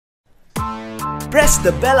press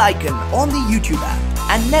the bell icon on the YouTube app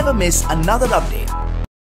and never miss another update.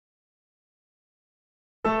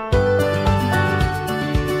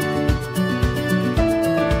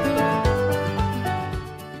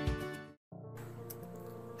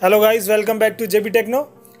 Hello guys, welcome back to JB Techno.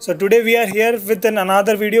 So today we are here with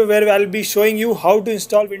another video where I'll be showing you how to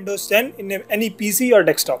install Windows 10 in any PC or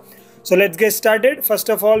desktop. So let's get started. First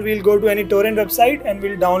of all, we'll go to any torrent website and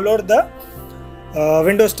we'll download the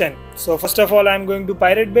Windows 10. So first of all, I'm going to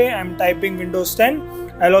Pirate Bay. I'm typing Windows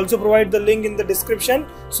 10. I'll also provide the link in the description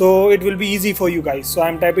so it will be easy for you guys. So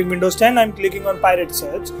I'm typing Windows 10. I'm clicking on Pirate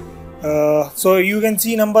Search. So you can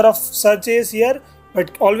see number of searches here. But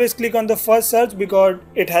always click on the first search because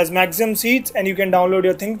it has maximum seats and you can download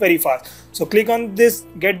your thing very fast. So click on this,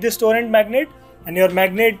 get this torrent magnet, and your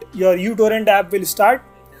uTorrent app will start.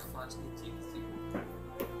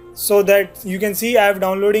 So that you can see I am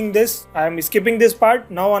downloading this. I am skipping this part.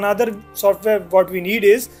 Now another software what we need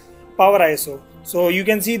is Power ISO. So you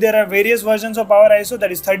can see there are various versions of Power ISO,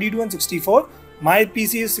 that is 32 and 64. My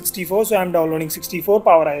PC is 64, so I am downloading 64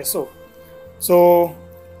 Power ISO. So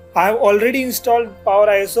I have already installed Power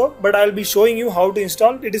ISO, but I will be showing you how to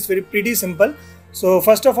install. It is pretty simple. So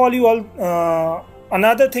first of all,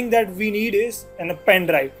 another thing that we need is a pen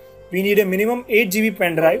drive. We need a minimum 8 GB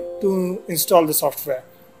pen drive to install the software.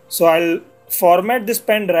 So I'll format this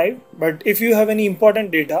pen drive, but if you have any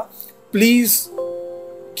important data, please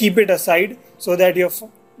keep it aside so that your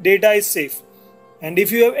data is safe. And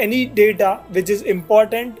if you have any data which is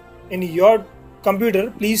important in your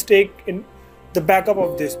computer, please take in the backup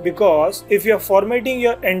of this, because if you are formatting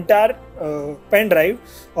your entire pen drive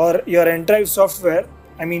or your entire software,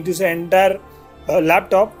 I mean to say entire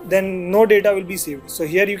laptop, then no data will be saved. So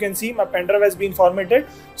here you can see my pen drive has been formatted.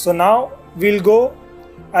 So now we'll go.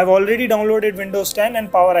 I've already downloaded Windows 10 and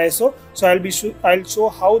Power ISO. So I'll show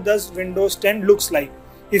how does Windows 10 looks like.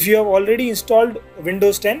 If you have already installed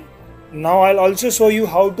Windows 10, now I'll also show you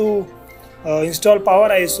how to install Power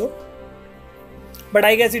ISO. But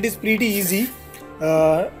I guess it is pretty easy.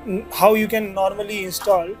 How you can normally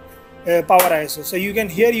install Power ISO. So you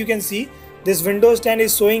can see this Windows 10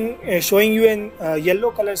 is showing you in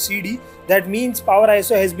yellow color CD. That means Power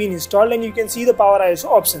ISO has been installed, and you can see the Power ISO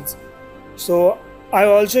options. So I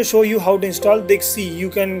also show you how to install this. See, you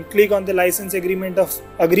can click on the license agreement of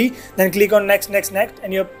agree, then click on next,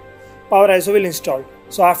 and your Power ISO will install.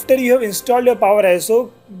 So after you have installed your Power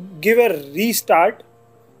ISO, give a restart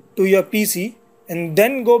to your PC. And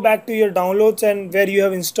then go back to your downloads and where you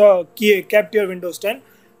have kept your Windows 10.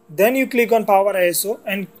 Then you click on Power ISO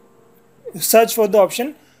and search for the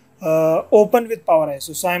option Open with Power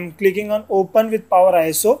ISO. So I am clicking on Open with Power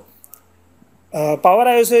ISO. Power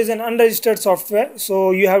ISO is an unregistered software,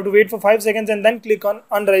 so you have to wait for 5 seconds and then click on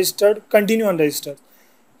Unregistered, Continue Unregistered.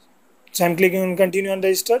 So I am clicking on Continue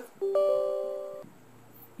Unregistered.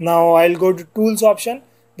 Now I'll go to Tools option.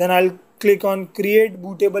 Then I'll click on Create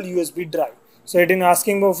Bootable USB Drive. So it is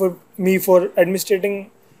asking for me for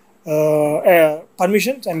administrating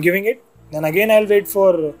permissions. I'm giving it. Then again I'll wait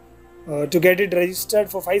for to get it registered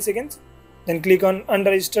for 5 seconds. Then click on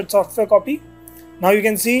unregistered software copy. Now you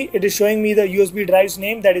can see it is showing me the USB drive's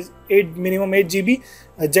name, that is minimum 8 GB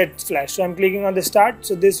Jet Flash. So I'm clicking on the start.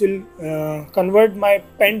 So this will convert my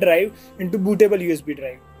pen drive into bootable USB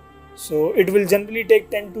drive. So it will generally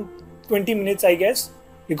take 10 to 20 minutes, I guess,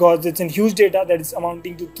 because it's a huge data that is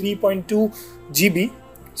amounting to 3.2 GB.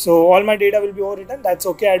 So all my data will be overwritten. That's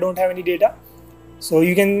okay, I don't have any data. So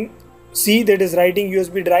you can see that is writing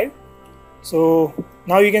USB drive. So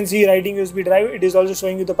now you can see writing USB drive. It is also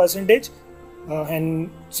showing you the percentage.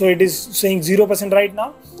 And so it is saying 0% right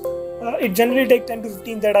now. It generally takes 10 to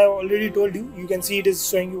 15, that I already told you. You can see it is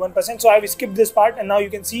showing you 1%. So I have skipped this part, and now you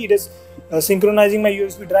can see it is synchronizing my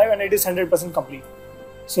USB drive, and it is 100% complete.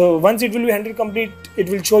 So once it will be 100% complete, it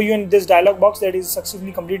will show you in this dialog box that is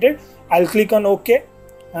successfully completed. I'll click on OK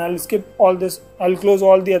and I'll skip all this. I'll close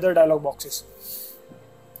all the other dialog boxes.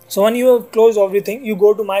 So when you have closed everything, you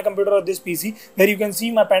go to my computer or this PC, where you can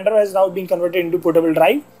see my pen drive has now been converted into portable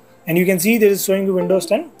drive, and you can see there is showing you Windows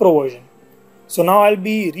 10 Pro version. So now I'll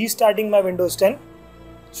be restarting my Windows 10.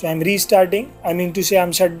 So I'm restarting. I mean to say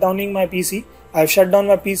I'm shutdowning my PC. I've shut down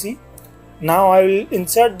my PC. Now I will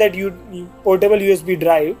insert that portable USB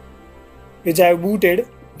drive which I have booted.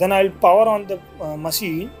 Then I'll power on the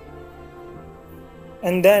machine,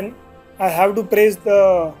 and then I have to press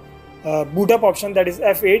the boot up option, that is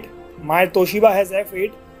F8. My Toshiba has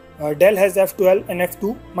F8, Dell has F12 and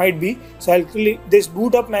F2 might be. So I'll click this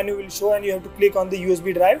boot up menu will show, and you have to click on the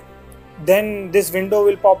USB drive. Then this window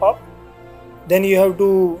will pop up. Then you have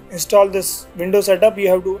to install this Windows setup. You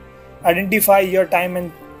have to identify your time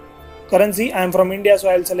and currency. I am from India, so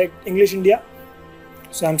I'll select English India.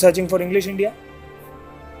 So I'm searching for English India.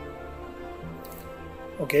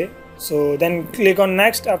 Okay, so then click on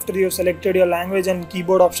next after you have selected your language and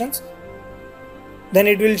keyboard options. Then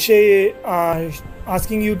it will say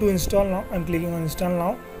asking you to install now. I'm clicking on install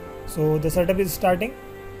now. So the setup is starting.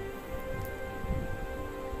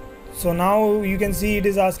 So now you can see it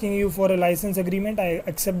is asking you for a license agreement. I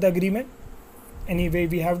accept the agreement. Anyway,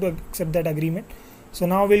 we have to accept that agreement. So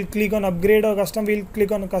now we'll click on upgrade or custom. We'll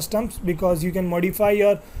click on customs because you can modify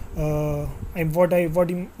your what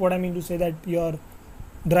I mean to say that your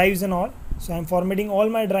drives and all. So I'm formatting all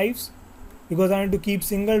my drives because I want to keep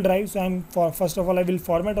single drive. So first of all I will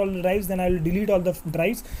format all the drives, then I will delete all the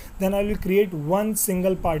drives, then I will create one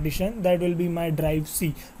single partition that will be my drive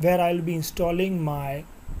C, where I will be installing my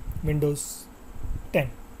Windows 10.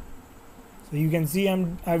 So you can see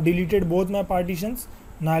I've deleted both my partitions.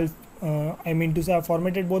 Now I mean to say I've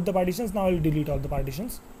formatted both the partitions. Now I'll delete all the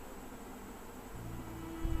partitions.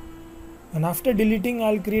 And after deleting,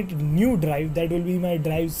 I'll create a new drive that will be my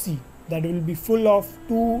drive C. That will be full of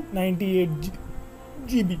 298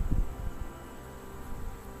 GB.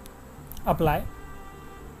 Apply.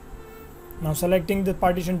 Now selecting the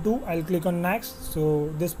partition 2, I'll click on next.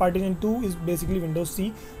 So this partition 2 is basically Windows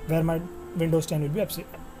C, where my Windows 10 will be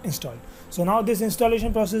installed. So now this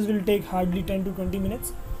installation process will take hardly 10 to 20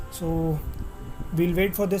 minutes. So we'll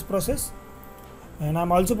wait for this process. And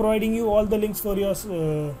I'm also providing you all the links for your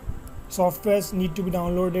softwares need to be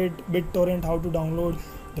downloaded, BitTorrent, how to download,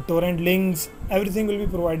 the torrent links, everything will be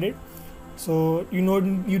provided. So you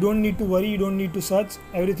don't need to worry, you don't need to search,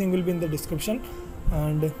 everything will be in the description.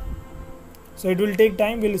 And so it will take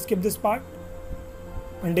time. We'll skip this part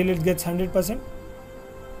until it gets 100%.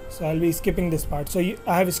 So I'll be skipping this part. So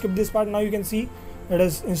I have skipped this part. Now you can see it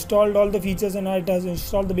has installed all the features and it has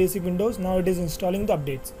installed the basic Windows. Now it is installing the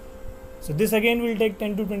updates. So this again will take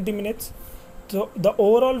 10 to 20 minutes. So the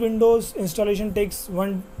overall Windows installation takes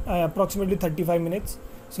approximately 35 minutes.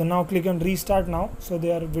 So now click on restart now. So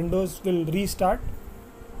their Windows will restart.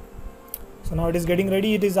 So now it is getting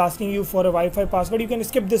ready. It is asking you for a Wi-Fi password. You can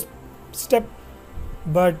skip this step,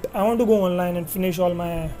 but I want to go online and finish all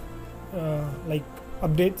my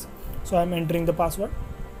updates. So I'm entering the password.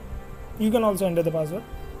 You can also enter the password,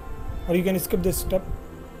 or you can skip this step.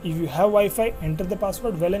 If you have Wi-Fi, enter the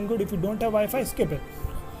password, well and good. If you don't have Wi-Fi, skip it.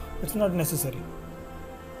 It's not necessary.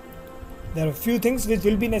 There are a few things which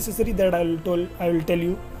will be necessary that I will tell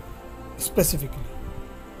you specifically.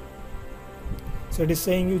 So it is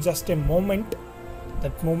saying you just a moment.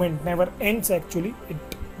 That moment never ends actually.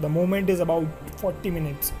 The moment is about 40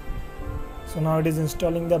 minutes. So now it is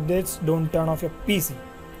installing the updates. Don't turn off your PC.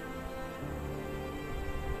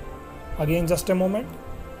 Again just a moment.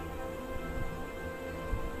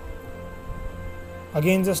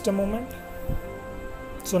 Again just a moment.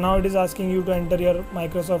 So now it is asking you to enter your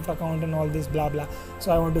Microsoft account and all this blah blah.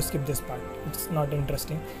 So I want to skip this part. It's not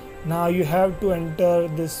interesting. Now you have to enter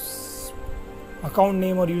this account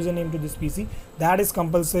name or username to this PC. That is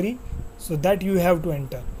compulsory. So that you have to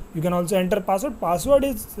enter. You can also enter password. Password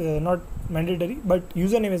is not mandatory, but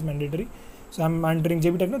username is mandatory. So I'm entering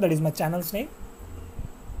JB Techno. That is my channel's name.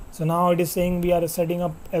 So now it is saying we are setting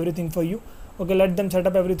up everything for you. Okay, let them set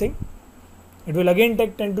up everything. It will again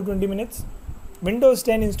take 10 to 20 minutes. Windows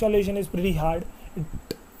 10 installation is pretty hard.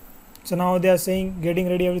 So now they are saying getting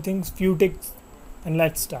ready everything, few ticks, and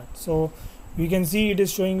let's start. So you can see it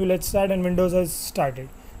is showing you let's start and Windows has started.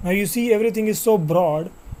 Now you see everything is so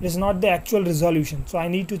broad, it is not the actual resolution. So I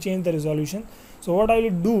need to change the resolution. So what I will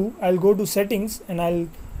do, I'll go to settings and I'll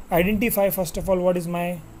identify first of all what is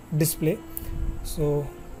my display. So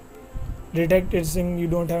detect, it's saying you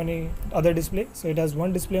don't have any other display, so it has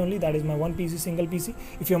one display only, that is my one PC, single PC.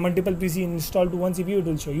 If you have multiple PC installed to one CPU, it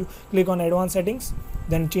will show you. Click on advanced settings,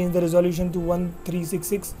 then change the resolution to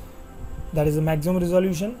 1366, that is the maximum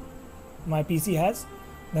resolution my PC has.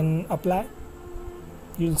 Then apply.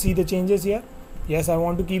 You'll see the changes here. Yes, I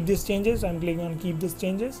want to keep these changes. I'm clicking on keep these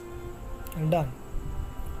changes and done.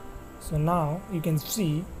 So now you can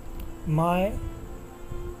see my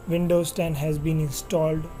Windows 10 has been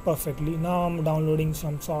installed perfectly. Now I'm downloading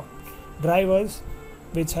some soft drivers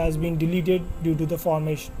which has been deleted due to the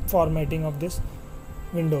formatting of this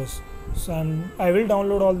Windows. So I will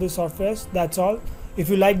download all these softwares. That's all. If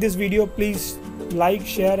you like this video, please like,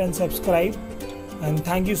 share and subscribe, and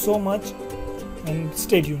thank you so much, and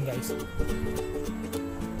stay tuned guys.